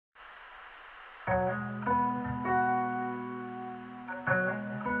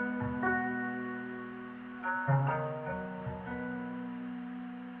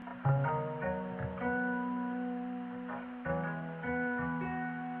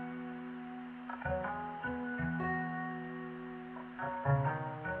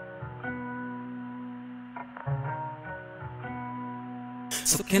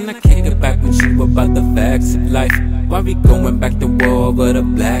So can I kick it back with you about the facts of life? Why we going back to war over the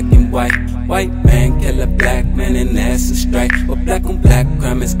black and white? White man kill a black man and that's a strike. But black on black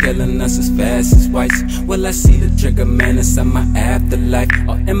crime is killing us as fast as whites. Will I see the trigger man inside my afterlife?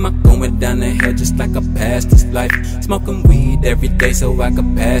 Or am I going down the hill just like a past this life? Smoking weed every day so I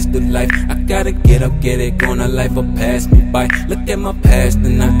can pass through life. I gotta get up, get it going, a life will pass me by. Look at my past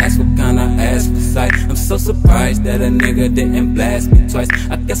and I ask what kind of ass was I. I'm so surprised that a nigga didn't blast me twice.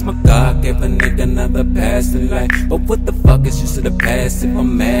 I guess my God gave a nigga another pass in life. But what the fuck is use of the past if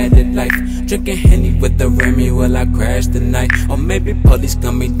I'm mad at life? Drinking Henny with the Remy while I crash tonight. Or maybe police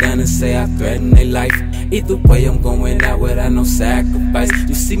gun me down and say I threaten their life. Either way I'm going out without no sacrifice.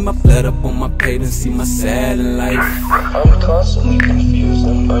 You see my blood up on my plate and see my sad in life. I'm constantly confused.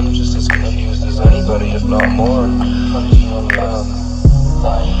 I'm just as confused as anybody, if not more.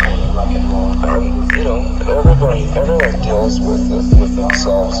 You know, everyone deals with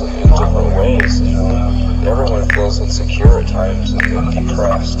themselves in different ways. You know, everyone feels insecure at times and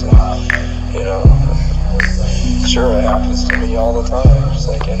depressed. And, you know, sure, it happens to me all the time, just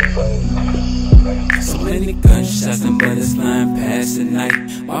like anybody. So many gunshots and bullets flying past at night.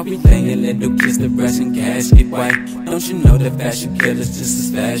 While we laying little kids to rest and casket white. Don't you know that fashion killers just as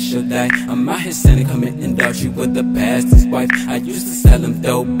fast you'll die? I'm out here sinning, committing adultery with the pastor's wife. I used to sell them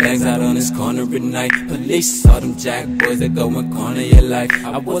dope bags out on this corner at night. Police saw them jack boys that go and corner your life.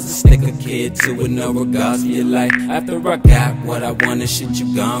 I was a sticker kid too with no regards for your life. After I got what I wanted, shit,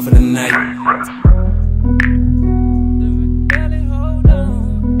 you gone for the night.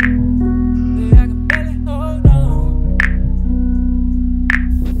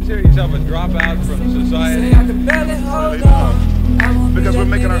 Yourself a dropout from society? Because we're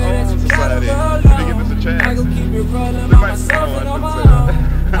making our own society. If you give us a chance. We might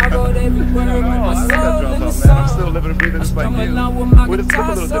I'm still living and breathing just like you. We just look a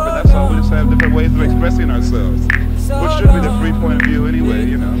little different, that's all. We just have different ways of expressing ourselves. Which should be the free point of view anyway,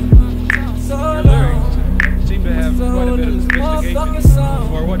 you know. Your lyrics seem to have quite a bit of sophistication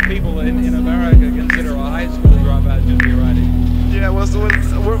for what people in America consider a high school dropout should be writing. Yeah, well, so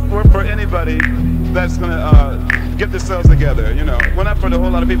we're for anybody that's gonna get themselves together, you know. We're not for the whole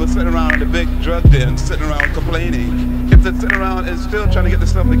lot of people sitting around in the big drug den, sitting around complaining. If they're sitting around and still trying to get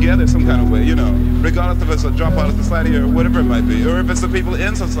themselves together some kind of way, you know, regardless if it's a dropout of society or whatever it might be, or if it's the people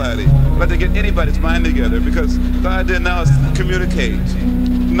in society, like to get anybody's mind together, because the idea now is to communicate,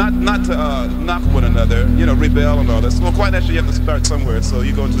 not to knock one another, you know, rebel and all this. Well, quite naturally, you have to start somewhere, so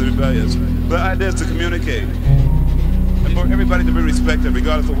you go into the rebellious. The idea is to communicate. And for everybody to be respected,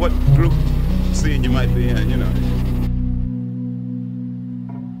 regardless of what group scene you might be in, you know.